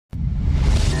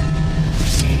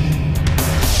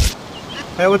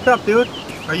Hey, what's up, dude?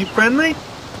 Are you friendly?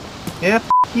 Yeah,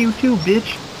 you too,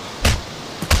 bitch.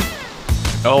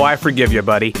 Oh, I forgive you,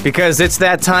 buddy, because it's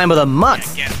that time of the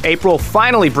month. April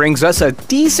finally brings us a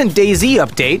decent DayZ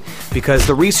update because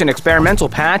the recent experimental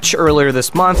patch earlier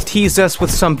this month teased us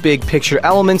with some big picture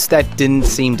elements that didn't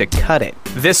seem to cut it.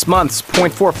 This month's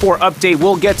 0.44 update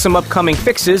will get some upcoming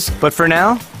fixes, but for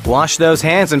now, wash those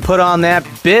hands and put on that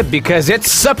bib because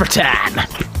it's supper time.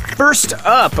 First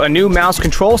up, a new mouse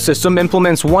control system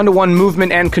implements one-to-one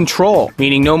movement and control,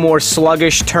 meaning no more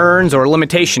sluggish turns or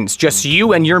limitations, just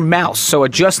you and your mouse, so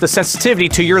adjust the sensitivity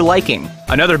to your liking.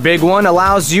 Another big one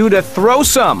allows you to throw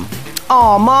some.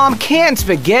 Aw, Mom, canned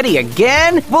spaghetti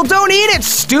again? Well, don't eat it,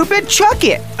 stupid, chuck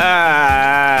it.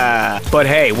 But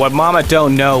hey, what Mama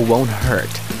don't know won't hurt.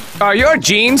 Are your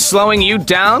jeans slowing you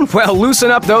down? Well, loosen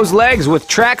up those legs with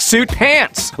tracksuit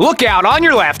pants. Look out on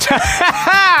your left.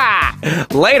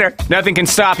 Later. Nothing can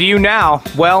stop you now.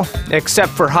 Well,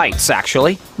 except for heights,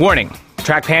 actually. Warning,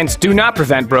 track pants do not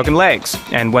prevent broken legs.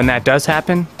 And when that does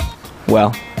happen,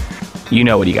 well, you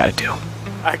know what you gotta do.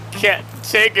 I can't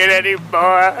take it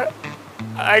anymore.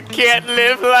 I can't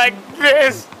live like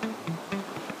this.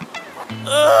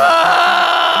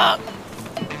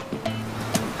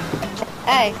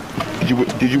 Hey.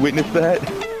 Did you witness that?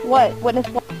 What? Witness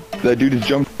what? That dude just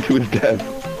jumped to his death.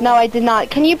 No, I did not.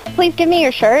 Can you please give me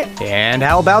your shirt? And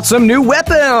how about some new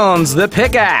weapons? The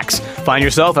pickaxe. Find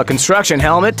yourself a construction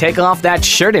helmet, take off that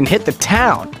shirt, and hit the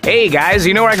town. Hey guys,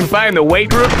 you know where I can find the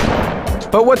weight room?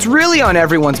 But what's really on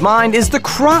everyone's mind is the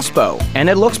crossbow, and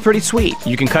it looks pretty sweet.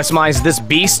 You can customize this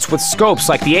beast with scopes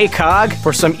like the ACOG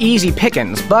for some easy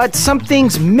pickings, but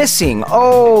something's missing.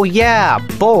 Oh yeah,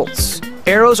 bolts.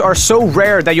 Arrows are so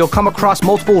rare that you'll come across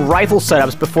multiple rifle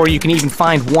setups before you can even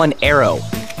find one arrow.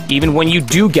 Even when you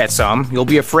do get some, you'll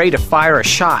be afraid to fire a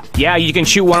shot. Yeah, you can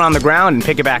shoot one on the ground and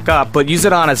pick it back up, but use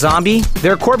it on a zombie,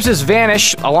 their corpses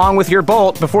vanish along with your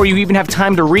bolt before you even have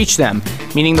time to reach them,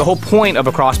 meaning the whole point of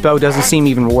a crossbow doesn't seem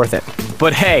even worth it.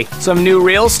 But hey, some new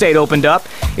real estate opened up.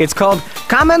 It's called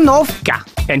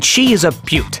Kamenovka, and she is a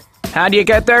beaut. How do you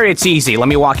get there? It's easy. Let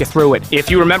me walk you through it.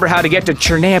 If you remember how to get to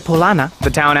Chernaya Polana, the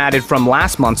town added from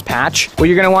last month's patch, what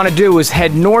you're going to want to do is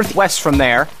head northwest from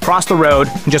there, cross the road,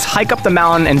 and just hike up the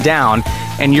mountain and down,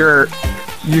 and you're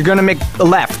going to make a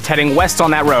left, heading west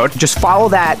on that road. Just follow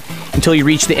that until you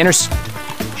reach the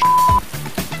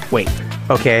Wait.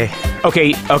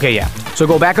 Okay, yeah. So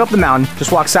go back up the mountain,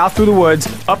 just walk south through the woods,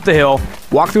 up the hill,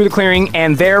 walk through the clearing,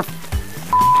 and there...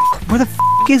 Where the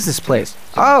is this place?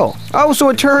 Oh, so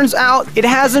it turns out it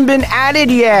hasn't been added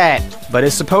yet, but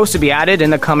it's supposed to be added in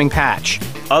the coming patch.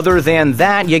 Other than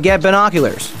that, you get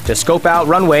binoculars to scope out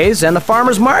runways, and the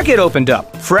farmer's market opened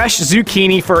up. Fresh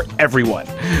zucchini for everyone.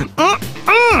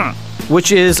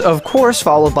 Which is, of course,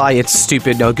 followed by its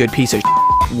stupid, no good piece of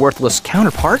worthless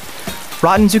counterpart,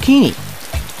 rotten zucchini.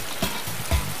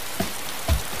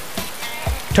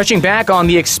 Touching back on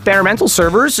the experimental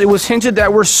servers, it was hinted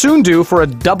that we're soon due for a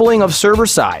doubling of server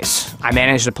size. I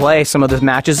managed to play some of the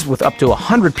matches with up to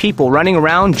 100 people running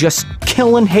around just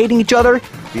killing, hating each other.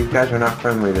 These guys are not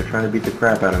friendly. They're trying to beat the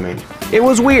crap out of me. It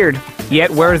was weird.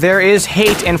 Yet where there is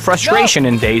hate and frustration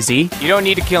in DayZ, you don't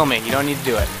need to kill me. You don't need to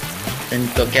do it. Then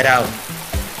go get out.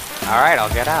 All right, I'll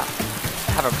get out.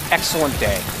 Have an excellent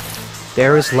day.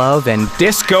 There is love and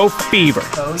disco fever.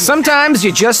 Sometimes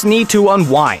you just need to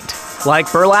unwind.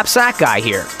 Like Burlap Sack Guy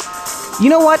here. You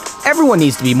know what? Everyone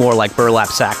needs to be more like Burlap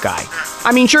Sack Guy.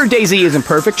 I mean, sure, DayZ isn't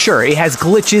perfect, sure, it has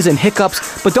glitches and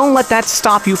hiccups, but don't let that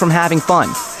stop you from having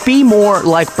fun. Be more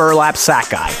like Burlap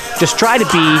Sack Guy. Just try to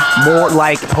be more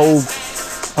like Damn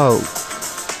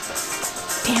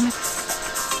it.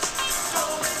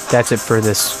 That's it for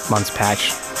this month's patch.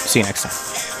 See you next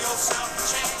time.